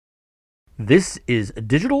This is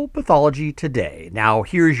Digital Pathology Today. Now,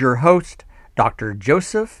 here's your host, Dr.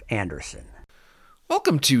 Joseph Anderson.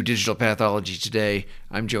 Welcome to Digital Pathology Today.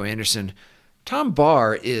 I'm Joe Anderson. Tom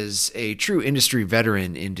Barr is a true industry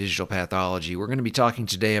veteran in digital pathology. We're going to be talking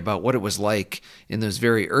today about what it was like in those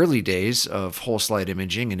very early days of whole slide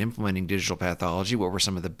imaging and implementing digital pathology. What were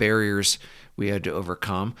some of the barriers we had to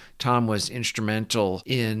overcome? Tom was instrumental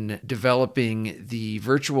in developing the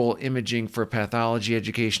virtual imaging for pathology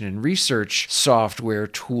education and research software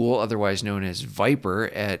tool, otherwise known as Viper,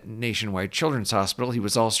 at Nationwide Children's Hospital. He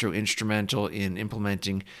was also instrumental in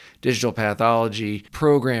implementing digital pathology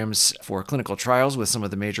programs for clinical trials with some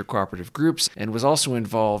of the major cooperative groups, and was also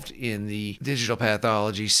involved in the digital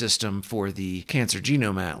pathology system for the Cancer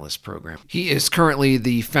Genome Atlas program. He is currently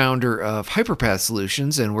the founder of HyperPath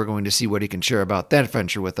Solutions, and we're going to see what he can share about that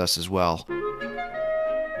venture with us as well.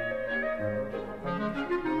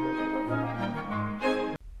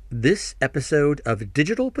 This episode of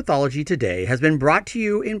Digital Pathology Today has been brought to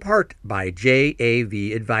you in part by JAV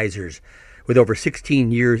Advisors. With over 16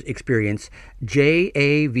 years' experience,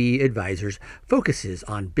 JAV Advisors focuses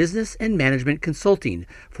on business and management consulting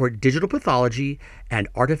for digital pathology and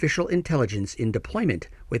artificial intelligence in deployment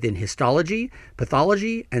within histology,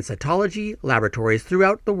 pathology, and cytology laboratories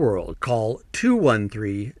throughout the world. Call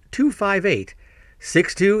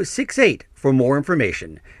 213-258-6268 for more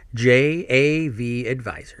information. JAV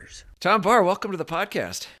Advisors. Tom Barr, welcome to the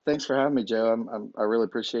podcast. Thanks for having me, Joe. I really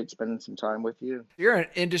appreciate spending some time with you. You're an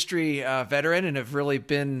industry veteran and have really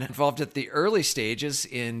been involved at the early stages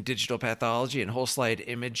in digital pathology and whole slide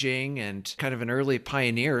imaging and kind of an early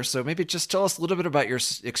pioneer. So maybe just tell us a little bit about your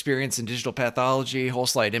experience in digital pathology, whole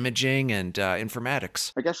slide imaging, and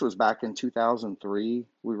informatics. I guess it was back in 2003,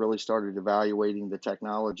 we really started evaluating the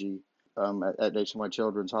technology at Nationwide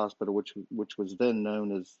Children's Hospital, which was then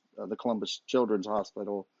known as the Columbus Children's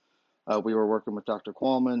Hospital. We were working with Dr.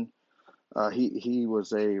 Qualman. He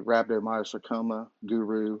was a rhabdomyosarcoma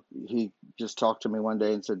guru. He just talked to me one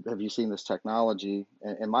day and said, "Have you seen this technology?"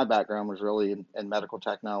 And my background was really in medical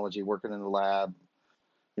technology, working in the lab.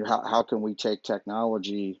 You know, how can we take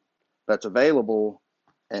technology that's available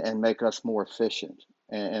and make us more efficient?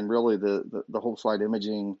 And really, the whole slide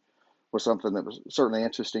imaging was something that was certainly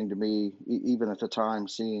interesting to me, even at the time,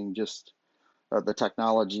 seeing just the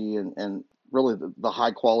technology and really the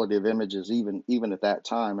high quality of images, even at that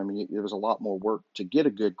time. I mean, there was a lot more work to get a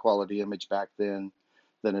good quality image back then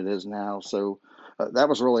than it is now. So that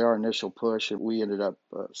was really our initial push. And we ended up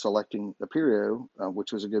selecting Aperio,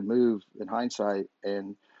 which was a good move in hindsight,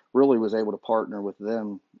 and really was able to partner with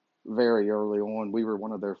them very early on. We were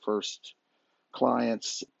one of their first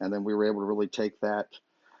clients, and then we were able to really take that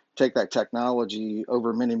technology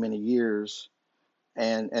over many, many years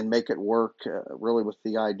and make it work, really with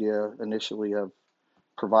the idea initially of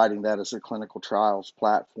providing that as a clinical trials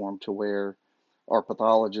platform to where our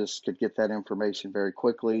pathologists could get that information very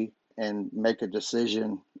quickly and make a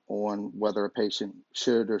decision on whether a patient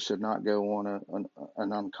should or should not go on an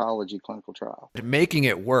oncology clinical trial. Making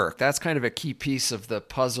it work, that's kind of a key piece of the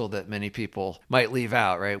puzzle that many people might leave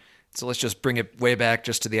out, right? So let's just bring it way back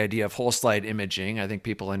just to the idea of whole slide imaging. I think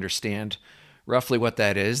people understand roughly what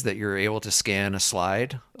that is, that you're able to scan a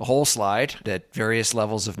whole slide at various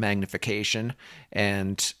levels of magnification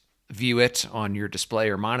and view it on your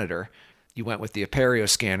display or monitor. You went with the Aperio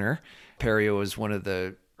scanner. Aperio is one of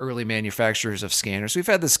the early manufacturers of scanners. We've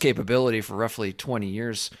had this capability for roughly 20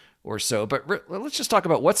 years or so, but let's just talk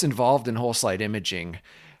about what's involved in whole slide imaging.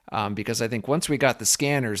 Because I think once we got the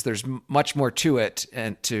scanners, there's much more to it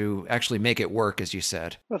and to actually make it work, as you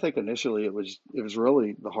said. I think initially it was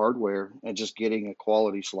really the hardware and just getting a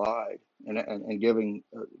quality slide and giving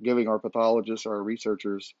our pathologists, our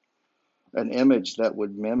researchers, an image that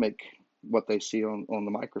would mimic what they see on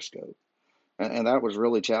the microscope. And that was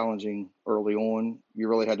really challenging early on. You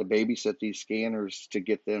really had to babysit these scanners to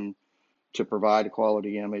get them to provide a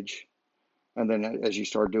quality image. And then as you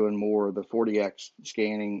start doing more of the 40x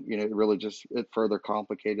scanning, it really it further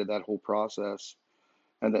complicated that whole process.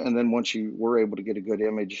 And then once you were able to get a good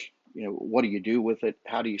image, what do you do with it?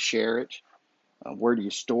 How do you share it? Where do you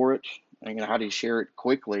store it? And how do you share it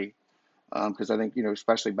quickly? Because I think,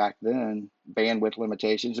 especially back then, bandwidth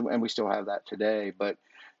limitations, and we still have that today. But,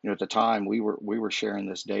 at the time, we were sharing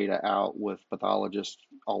this data out with pathologists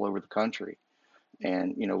all over the country.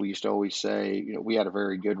 And, we used to always say, we had a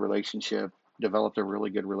very good relationship, developed a really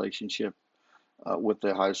good relationship with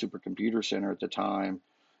the Ohio Supercomputer Center at the time.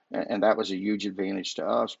 And that was a huge advantage to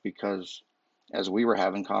us because as we were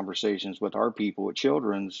having conversations with our people at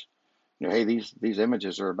Children's, hey, these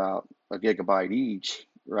images are about a gigabyte each,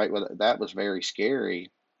 right? Well, that was very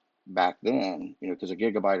scary back then, because a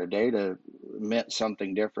gigabyte of data meant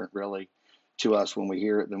something different really to us when we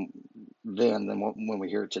hear it than when we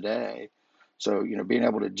hear it today. So, being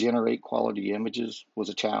able to generate quality images was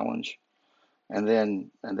a challenge, and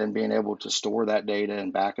then being able to store that data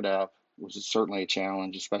and back it up was certainly a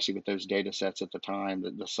challenge, especially with those data sets at the time,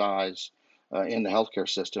 the size in the healthcare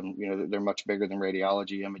system. They're much bigger than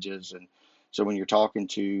radiology images, and so when you're talking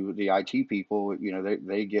to the IT people,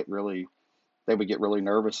 they would get really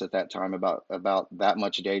nervous at that time about that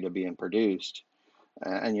much data being produced.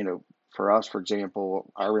 And for us, for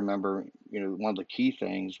example, I remember, one of the key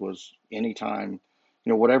things was anytime,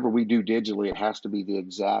 whatever we do digitally, it has to be the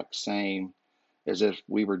exact same as if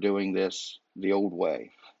we were doing this the old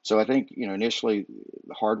way. So I think, initially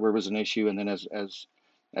the hardware was an issue, and then as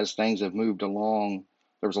things have moved along,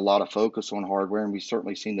 there was a lot of focus on hardware, and we've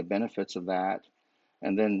certainly seen the benefits of that.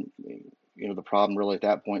 And then, the problem really at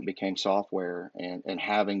that point became software, and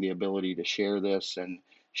having the ability to share this and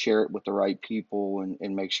share it with the right people,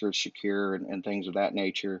 and make sure it's secure, and things of that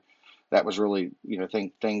nature. That was really,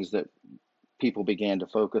 things that people began to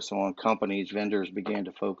focus on, companies, vendors began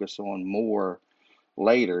to focus on more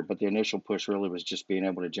later, but the initial push really was just being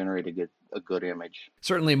able to generate a good image.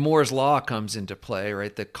 Certainly Moore's law comes into play,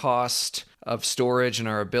 right? The cost of storage and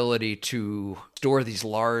our ability to store these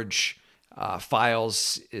large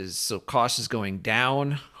files so cost is going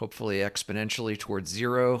down, hopefully exponentially towards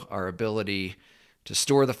zero. Our ability to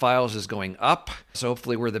store the files is going up. So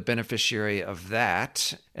hopefully we're the beneficiary of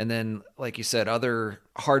that. And then, like you said, other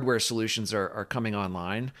hardware solutions are coming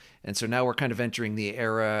online. And so now we're kind of entering the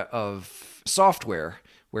era of software,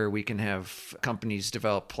 where we can have companies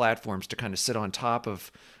develop platforms to kind of sit on top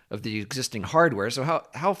of the existing hardware. So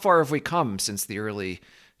how far have we come since the early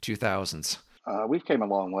 2000s? We've came a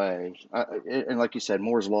long way, and like you said,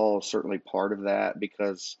 Moore's law is certainly part of that,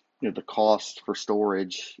 because the cost for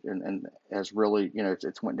storage and has really,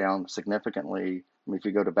 it's went down significantly. I mean, if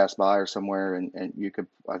you go to Best Buy or somewhere, and you could,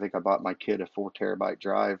 I think I bought my kid a 4 terabyte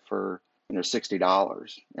drive for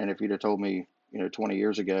 $60, and if you'd have told me 20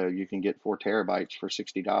 years ago you can get 4 terabytes for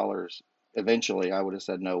 $60, eventually I would have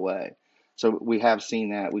said no way. So we have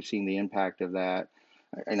seen that. We've seen the impact of that,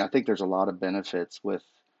 and I think there's a lot of benefits with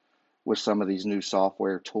some of these new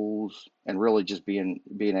software tools, and really just being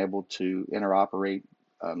able to interoperate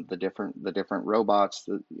the different robots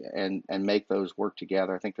and make those work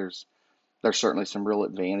together. I think there's certainly some real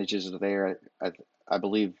advantages there. I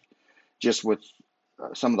believe just with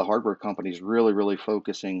some of the hardware companies really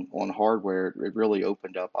focusing on hardware, it really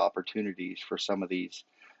opened up opportunities for some of these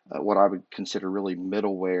what I would consider really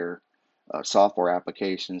middleware software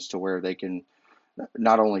applications, to where they can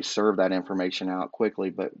not only serve that information out quickly,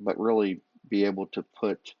 but really be able to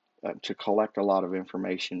to collect a lot of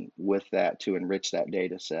information with that, to enrich that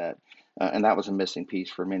data set. And that was a missing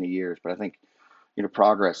piece for many years. But I think,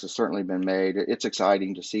 progress has certainly been made. It's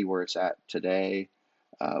exciting to see where it's at today.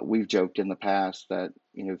 We've joked in the past that,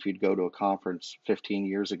 if you'd go to a conference 15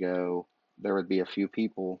 years ago, there would be a few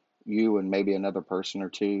people, you and maybe another person or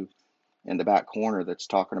two in the back corner, that's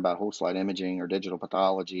talking about whole slide imaging or digital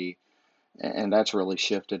pathology. And that's really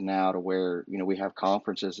shifted now to where, we have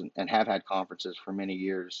conferences, and have had conferences for many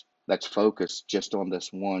years that's focused just on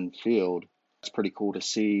this one field. It's pretty cool to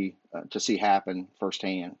see happen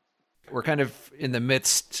firsthand. We're kind of in the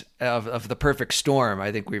midst of the perfect storm.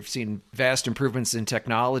 I think we've seen vast improvements in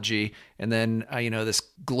technology, and then this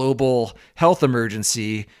global health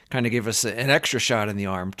emergency kind of gave us an extra shot in the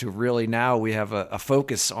arm to really, now we have a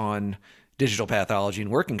focus on digital pathology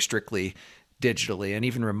and working strictly digitally and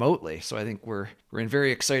even remotely. So I think we're in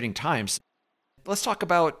very exciting times. Let's talk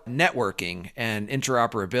about networking and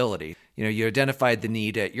interoperability. You identified the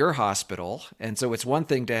need at your hospital, and so it's one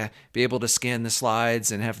thing to be able to scan the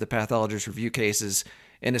slides and have the pathologist review cases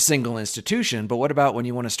in a single institution, but what about when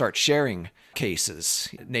you want to start sharing cases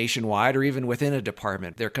nationwide or even within a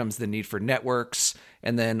department? There comes the need for networks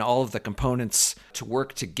and then all of the components to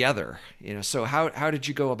work together. So how did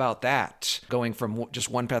you go about that, going from just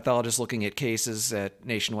one pathologist looking at cases at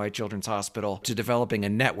Nationwide Children's Hospital to developing a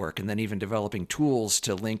network, and then even developing tools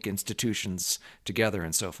to link institutions together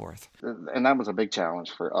and so forth? And that was a big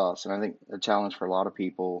challenge for us, and I think a challenge for a lot of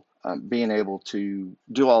people, being able to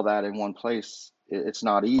do all that in one place. It's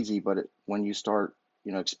not easy, but when you start,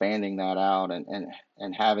 expanding that out,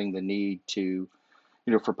 and having the need to,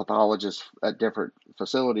 for pathologists at different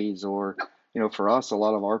facilities, or, for us, a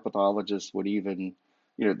lot of our pathologists would even,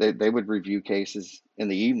 they would review cases in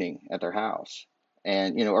the evening at their house.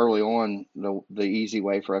 And, early on, the easy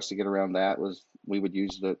way for us to get around that was we would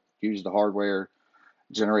use the hardware,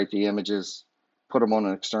 generate the images, put them on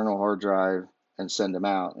an external hard drive, and send them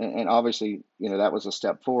out. And obviously, that was a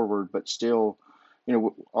step forward, but still,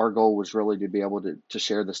 our goal was really to be able to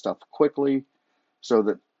share this stuff quickly so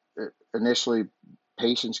that initially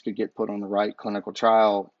patients could get put on the right clinical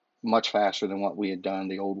trial much faster than what we had done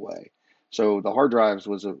the old way. So the hard drives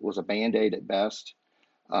was a band-aid at best.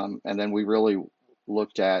 And then we really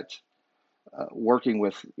looked at working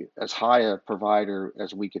with as high a provider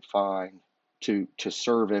as we could find to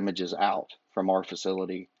serve images out from our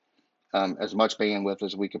facility, as much bandwidth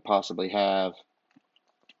as we could possibly have,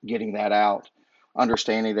 getting that out,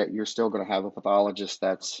 understanding that you're still going to have a pathologist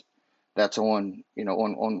that's on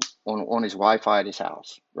on his Wi-Fi at his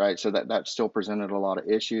house, right? So that still presented a lot of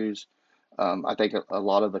issues. I think a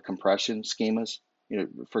lot of the compression schemas,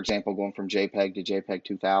 for example, going from JPEG to JPEG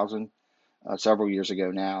 2000 several years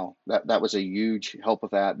ago now, that was a huge help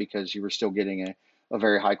with that because you were still getting a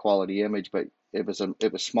very high quality image, but it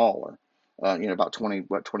was smaller, about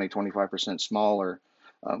 25% smaller,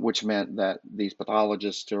 which meant that these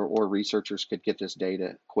pathologists or researchers could get this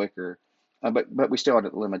data quicker. But we still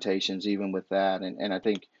had limitations even with that, and I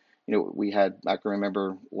think I can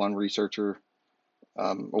remember one researcher,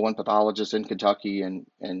 or one pathologist in Kentucky, and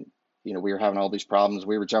we were having all these problems.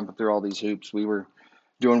 We were jumping through all these hoops. We were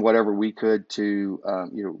doing whatever we could to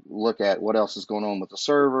look at what else is going on with the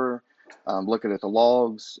server, looking at the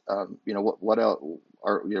logs, what else,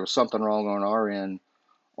 or something wrong on our end,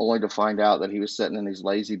 only to find out that he was sitting in his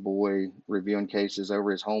lazy boy reviewing cases over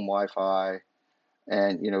his home Wi-Fi,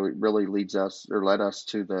 and it really led us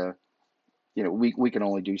to the we can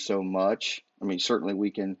only do so much. I mean, certainly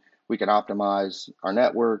we can optimize our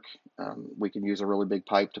network. We can use a really big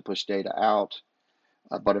pipe to push data out.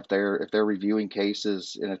 But if they're reviewing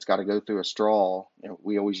cases and it's got to go through a straw,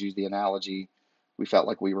 we always use the analogy. We felt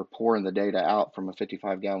like we were pouring the data out from a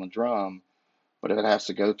 55-gallon drum, but if it has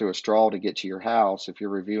to go through a straw to get to your house, if you're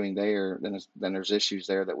reviewing there, then there's issues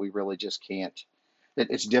there that we really just can't.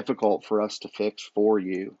 It's difficult for us to fix for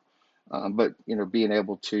you. But being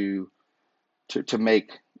able to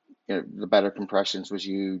make the better compressions was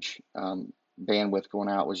huge. Bandwidth going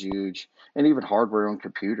out was huge, and even hardware on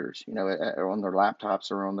computers, on their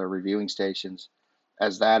laptops or on their reviewing stations.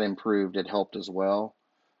 As that improved, it helped as well.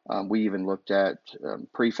 We even looked at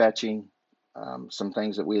prefetching some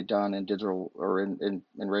things that we had done in digital or in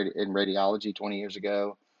radiology 20 years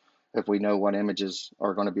ago. If we know what images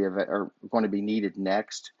are going to be needed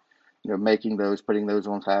next, putting those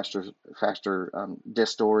on faster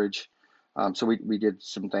disk storage. So we did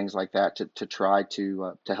some things like that to try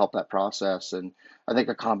to help that process, and I think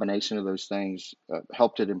a combination of those things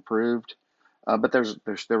helped it improved. But there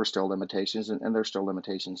were still limitations, and there's still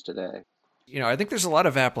limitations today. I think there's a lot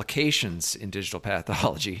of applications in digital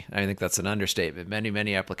pathology. I think that's an understatement.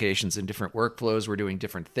 Many applications in different workflows. We're doing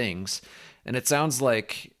different things. And it sounds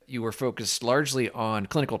like you were focused largely on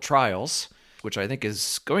clinical trials, which I think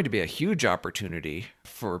is going to be a huge opportunity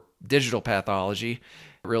for digital pathology,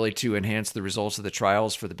 really to enhance the results of the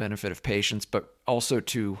trials for the benefit of patients, but also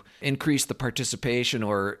to increase the participation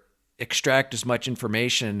or extract as much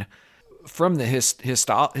information from the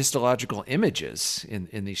histological images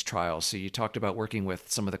in these trials. So you talked about working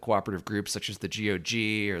with some of the cooperative groups such as the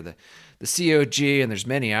GOG or the COG, and there's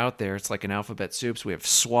many out there. It's like an alphabet soup. So we have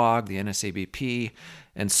SWOG, the NSABP,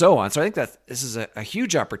 and so on. So I think that this is a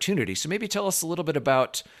huge opportunity. So maybe tell us a little bit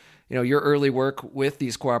about your early work with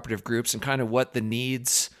these cooperative groups and kind of what the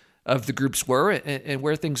needs of the groups were and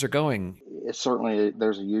where things are going. Certainly,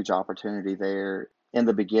 there's a huge opportunity there. In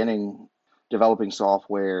the beginning, developing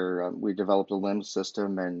software, we developed a LIMS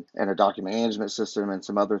system and a document management system and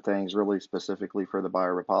some other things really specifically for the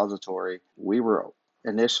biorepository. We were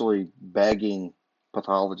initially begging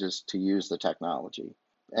pathologists to use the technology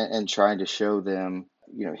and trying to show them,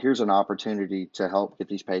 here's an opportunity to help get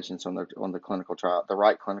these patients on the clinical trial, the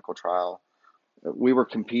right clinical trial. We were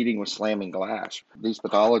competing with slamming glass. These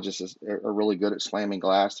pathologists are really good at slamming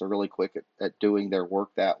glass. They're really quick at doing their work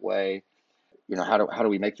that way. How do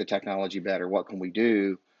we make the technology better? What can we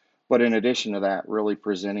do? But in addition to that, really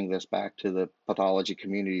presenting this back to the pathology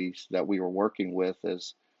communities that we were working with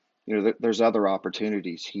is, there's other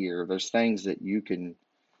opportunities here. There's things that you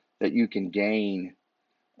can gain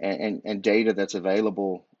and data that's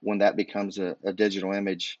available when that becomes a digital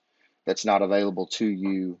image that's not available to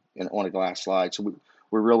you on a glass slide. So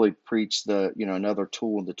we really preach another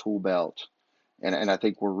tool in the tool belt. And I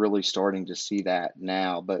think we're really starting to see that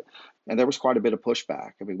now. And there was quite a bit of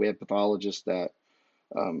pushback. I mean, we had pathologists that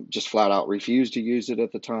just flat out refused to use it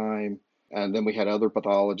at the time. And then we had other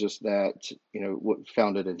pathologists that,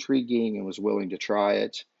 found it intriguing and was willing to try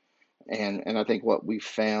it. And I think what we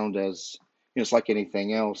found as, it's like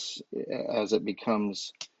anything else, as it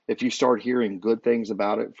becomes, if you start hearing good things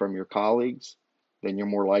about it from your colleagues, then you're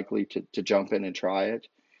more likely to jump in and try it.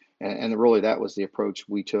 And really that was the approach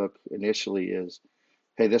we took initially is,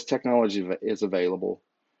 hey, this technology is available,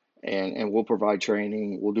 and we'll provide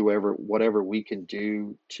training. We'll do whatever we can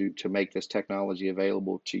do to make this technology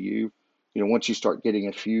available to you. Once you start getting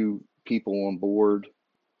a few people on board,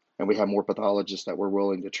 and we have more pathologists that were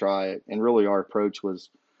willing to try it. And really, our approach was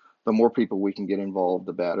the more people we can get involved,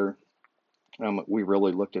 the better. We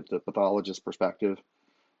really looked at the pathologist perspective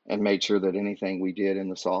and made sure that anything we did in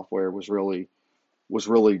the software was really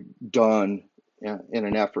done in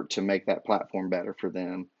an effort to make that platform better for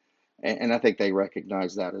them. And I think they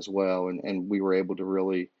recognized that as well. And we were able to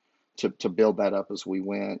really to build that up as we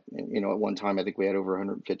went. And, at one time, I think we had over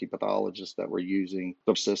 150 pathologists that were using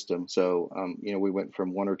the system. So, we went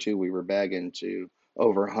from one or two we were bagging to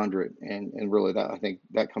over 100. And really that, I think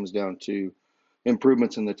that comes down to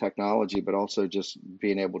improvements in the technology, but also just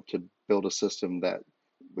being able to build a system that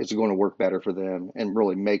is going to work better for them and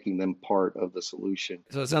really making them part of the solution.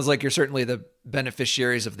 So it sounds like you're certainly the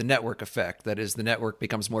beneficiaries of the network effect. That is, the network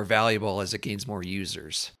becomes more valuable as it gains more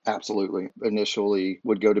users. Absolutely. Initially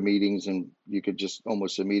would go to meetings and you could just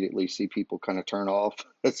almost immediately see people kind of turn off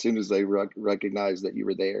as soon as they recognized that you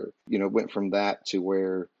were there. It went from that to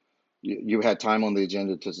where you had time on the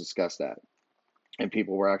agenda to discuss that, and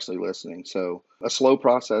people were actually listening. So a slow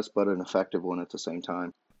process, but an effective one at the same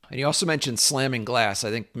time. And you also mentioned slamming glass. I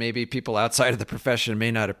think maybe people outside of the profession may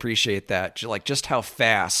not appreciate that, like just how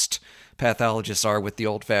fast pathologists are with the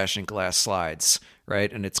old-fashioned glass slides,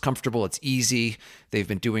 right? And it's comfortable, it's easy. They've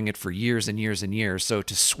been doing it for years and years and years. So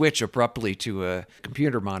to switch abruptly to a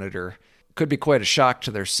computer monitor could be quite a shock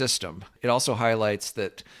to their system. It also highlights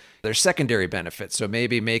that there's secondary benefits. So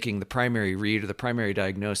maybe making the primary read or the primary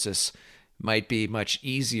diagnosis might be much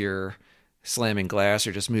easier slamming glass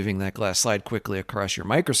or just moving that glass slide quickly across your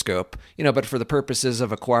microscope, but for the purposes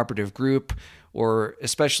of a cooperative group, or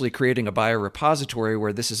especially creating a biorepository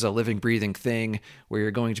where this is a living, breathing thing where you're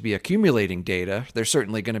going to be accumulating data, there's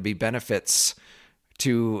certainly going to be benefits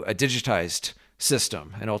to a digitized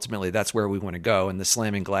system. And ultimately, that's where we want to go. And the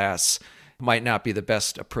slamming glass might not be the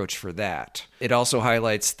best approach for that. It also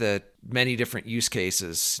highlights that many different use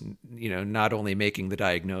cases, not only making the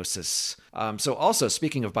diagnosis. So also,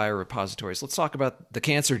 speaking of biorepositories, let's talk about the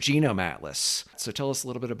Cancer Genome Atlas. So tell us a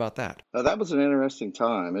little bit about that. That was an interesting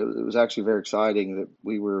time. It was actually very exciting that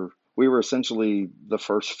we were essentially the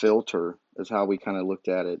first filter is how we kind of looked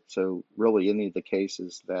at it. So really any of the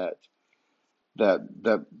cases that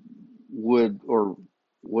would or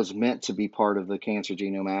was meant to be part of the Cancer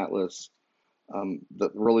Genome Atlas,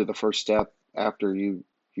 the first step after you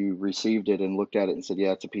received it and looked at it and said,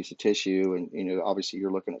 yeah, it's a piece of tissue. And, obviously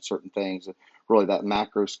you're looking at certain things, really that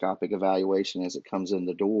macroscopic evaluation as it comes in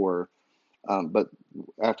the door. But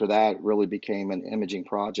after that, it really became an imaging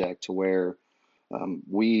project to where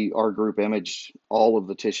our group imaged all of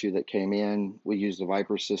the tissue that came in. We used the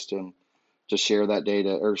Viper system to share that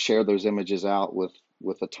data or share those images out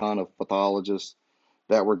with a ton of pathologists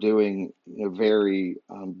that were doing very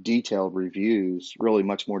detailed reviews, really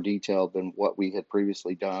much more detailed than what we had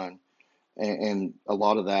previously done. And a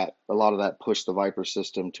lot of that pushed the Viper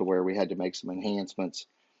system to where we had to make some enhancements,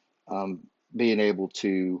 being able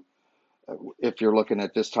to, if you're looking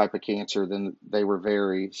at this type of cancer, then they were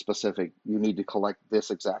very specific. You need to collect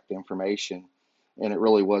this exact information. And it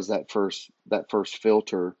really was that first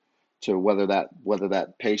filter to whether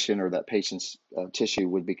that patient or that patient's tissue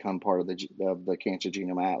would become part of the Cancer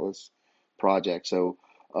Genome Atlas project. So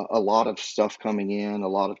a lot of stuff coming in, a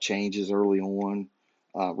lot of changes early on,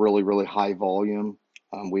 really, really high volume.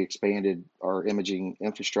 We expanded our imaging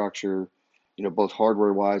infrastructure, both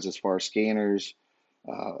hardware wise as far as scanners,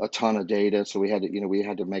 a ton of data. So we had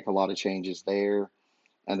to make a lot of changes there.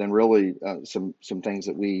 And then really some things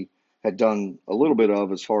that we had done a little bit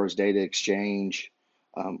of as far as data exchange.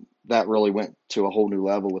 That really went to a whole new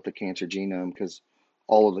level with the cancer genome because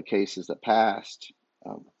all of the cases that passed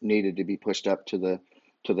needed to be pushed up to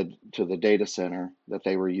the data center that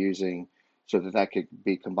they were using, so that could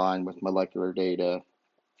be combined with molecular data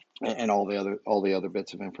and all the other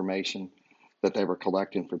bits of information that they were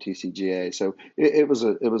collecting for TCGA. So it was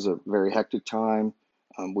a very hectic time.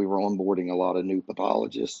 We were onboarding a lot of new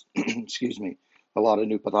pathologists, excuse me, a lot of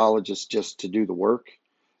new pathologists just to do the work,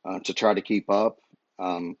 to try to keep up.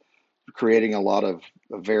 Creating a lot of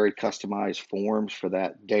very customized forms for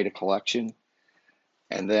that data collection,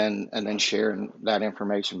 and then sharing that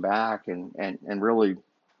information back and really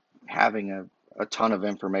having a ton of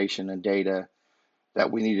information and data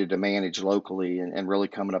that we needed to manage locally and really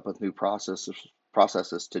coming up with new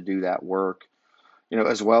processes to do that work,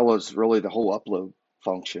 as well as really the whole upload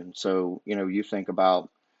function. So, you think about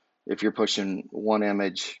if you're pushing one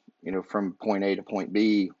image, from point A to point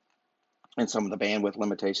B, and some of the bandwidth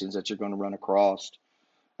limitations that you're going to run across,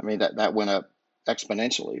 I mean, that went up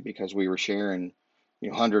exponentially because we were sharing,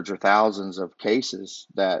 hundreds or thousands of cases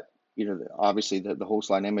that, obviously the whole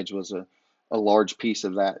slide image was a large piece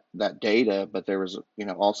of that data, but there was,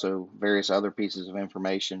 also various other pieces of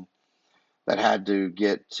information that had to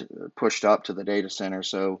get pushed up to the data center.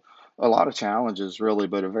 So a lot of challenges really,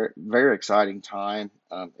 but a very, very exciting time.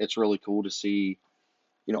 It's really cool to see,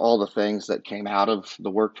 all the things that came out of the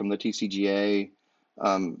work from the TCGA,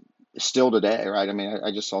 still today, right? I mean,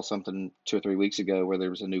 I just saw something 2 or 3 weeks ago where there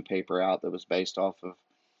was a new paper out that was based off of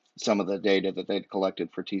some of the data that they'd collected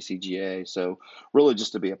for TCGA. So really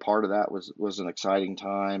just to be a part of that was an exciting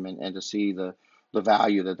time, and to see the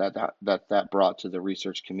value that brought to the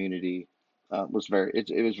research community, it was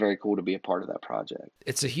very cool to be a part of that project.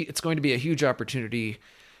 It's going to be a huge opportunity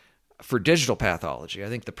for digital pathology. I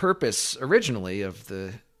think the purpose originally of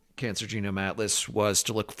the Cancer Genome Atlas was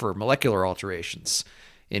to look for molecular alterations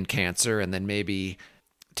in cancer, and then maybe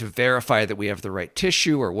to verify that we have the right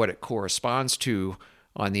tissue or what it corresponds to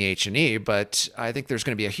on the H&E. But I think there's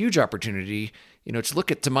going to be a huge opportunity,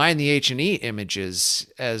 to mine the H&E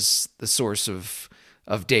images as the source of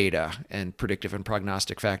data and predictive and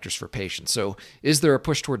prognostic factors for patients. So is there a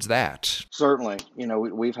push towards that? Certainly.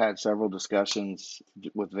 We've had several discussions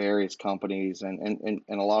with various companies, and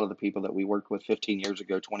a lot of the people that we worked with 15 years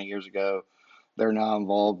ago, 20 years ago, they're now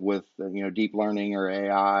involved with, deep learning or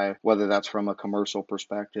AI, whether that's from a commercial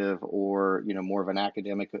perspective or, more of an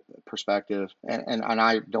academic perspective. And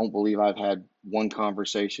I don't believe I've had one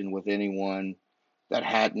conversation with anyone that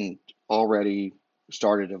hadn't already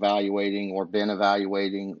started evaluating or been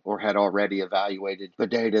evaluating or had already evaluated the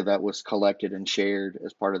data that was collected and shared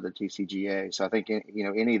as part of the TCGA. So I think,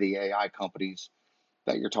 any of the AI companies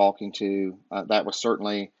that you're talking to, that was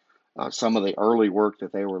certainly some of the early work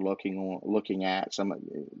that they were looking at. Some of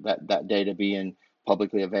that data being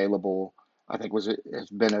publicly available, I think has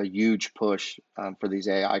been a huge push for these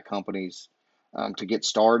AI companies to get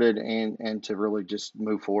started and to really just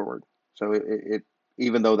move forward. So it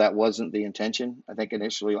even though that wasn't the intention, I think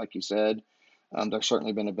initially, like you said, there's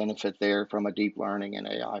certainly been a benefit there from a deep learning and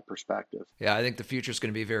AI perspective. Yeah, I think the future is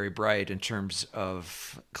going to be very bright in terms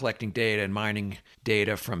of collecting data and mining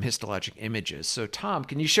data from histologic images. So, Tom,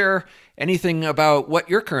 can you share anything about what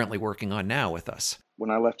you're currently working on now with us? When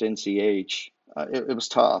I left NCH, it was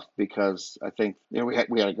tough because I think we had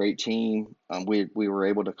a great team. We were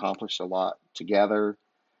able to accomplish a lot together.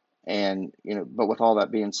 And, but with all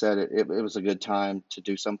that being said, it was a good time to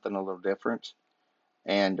do something a little different.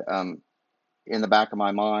 And in the back of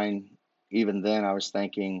my mind, even then, I was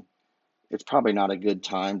thinking it's probably not a good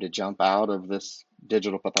time to jump out of this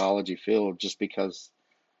digital pathology field just because,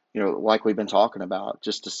 like we've been talking about,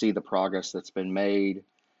 just to see the progress that's been made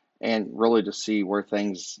and really to see where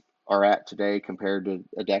things are at today compared to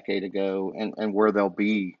a decade ago, and where they'll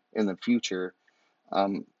be in the future.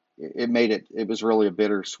 It was really a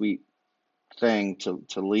bittersweet thing to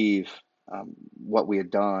leave what we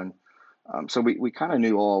had done. So we kind of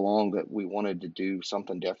knew all along that we wanted to do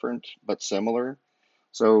something different but similar.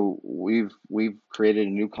 So we've created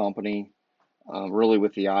a new company, really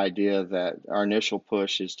with the idea that our initial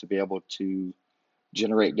push is to be able to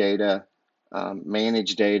generate data,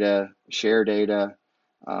 manage data, share data.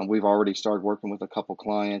 We've already started working with a couple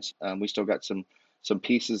clients. We still got some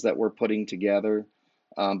pieces that we're putting together,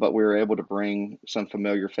 but we were able to bring some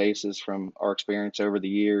familiar faces from our experience over the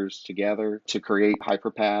years together to create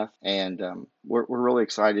HyperPath, and we're really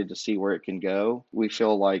excited to see where it can go. We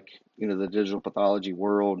feel like the digital pathology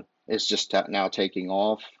world is just now taking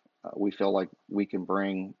off. We feel like we can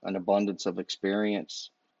bring an abundance of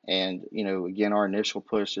experience, and again, our initial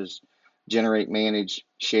push is generate, manage,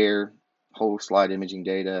 share whole slide imaging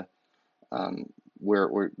data.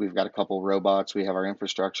 We've got a couple of robots. We have our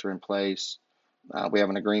infrastructure in place. We have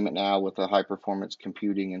an agreement now with a high performance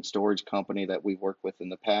computing and storage company that we've worked with in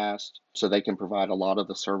the past, so they can provide a lot of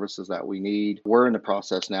the services that we need. We're in the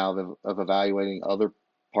process now of evaluating other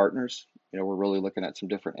partners. We're really looking at some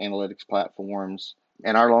different analytics platforms.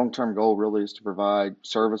 And our long-term goal really is to provide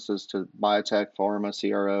services to biotech, pharma,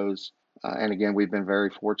 CROs. And again, we've been very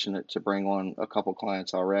fortunate to bring on a couple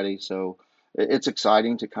clients already. So it's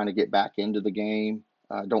exciting to kind of get back into the game.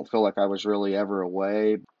 I don't feel like I was really ever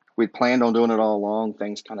away. We planned on doing it all along.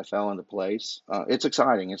 Things kind of fell into place. It's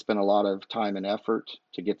exciting. It's been a lot of time and effort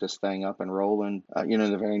to get this thing up and rolling. In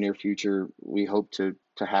the very near future, we hope to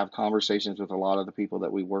have conversations with a lot of the people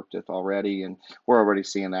that we worked with already, and we're already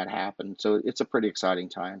seeing that happen. So it's a pretty exciting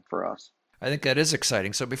time for us. I think that is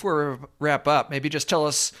exciting. So before we wrap up, maybe just tell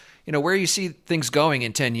us where you see things going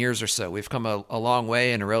in 10 years or so. We've come a long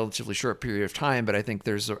way in a relatively short period of time, but I think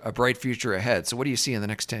there's a bright future ahead. So what do you see in the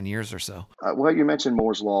next 10 years or so? Well, you mentioned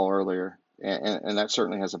Moore's Law earlier, and that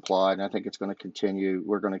certainly has applied, and I think it's going to continue.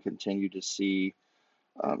 We're going to continue to see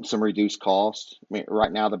some reduced cost. I mean,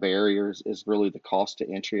 right now the barrier is really the cost to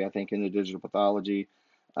entry, I think, into digital pathology.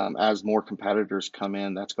 As more competitors come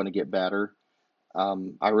in, that's going to get better.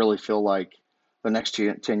 I really feel like the next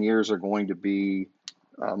 10 years are going to be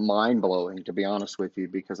mind blowing, to be honest with you,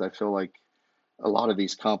 because I feel like a lot of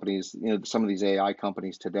these companies, some of these AI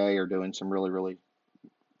companies today are doing some really, really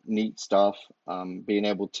neat stuff, being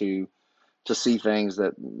able to see things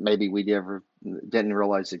that maybe we never didn't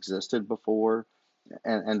realize existed before.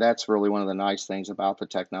 And that's really one of the nice things about the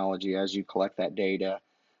technology. As you collect that data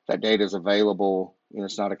is available.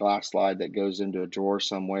 It's not a glass slide that goes into a drawer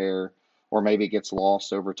somewhere, or maybe it gets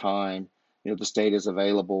lost over time. This data is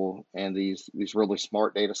available, and these really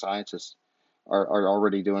smart data scientists are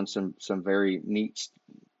already doing some very neat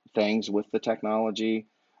things with the technology.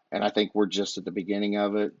 And I think we're just at the beginning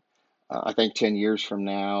of it. I think 10 years from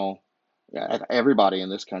now, everybody in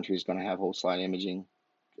this country is going to have whole slide imaging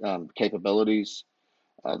capabilities.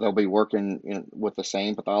 They'll be working with the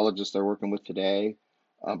same pathologists they're working with today,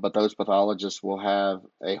 but those pathologists will have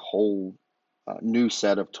a whole new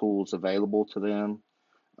set of tools available to them.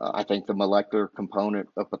 I think the molecular component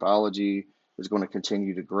of pathology is going to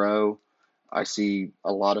continue to grow. I see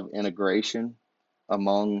a lot of integration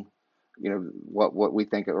among, what we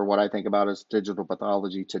think, or what I think about as digital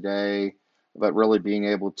pathology today, but really being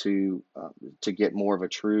able to get more of a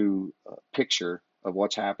true picture of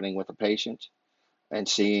what's happening with a patient, and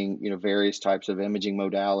seeing various types of imaging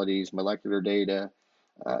modalities, molecular data,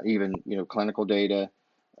 even clinical data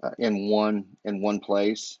in one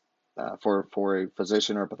place for a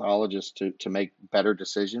physician or a pathologist to make better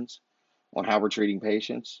decisions on how we're treating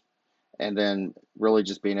patients, and then really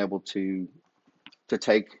just being able to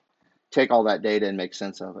take all that data and make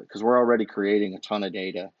sense of it, because we're already creating a ton of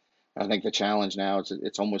data. I think the challenge now is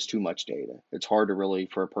it's almost too much data. It's hard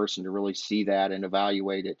for a person to really see that and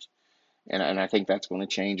evaluate it. And I think that's going to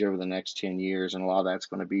change over the next 10 years. And a lot of that's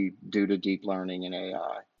going to be due to deep learning and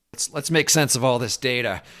AI. Let's make sense of all this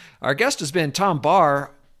data. Our guest has been Tom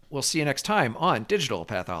Barr. We'll see you next time on Digital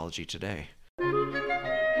Pathology Today.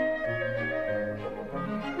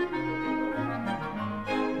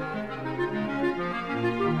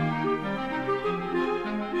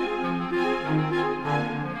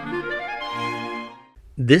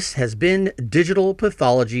 This has been Digital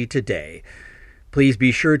Pathology Today. Please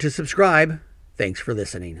be sure to subscribe. Thanks for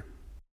listening.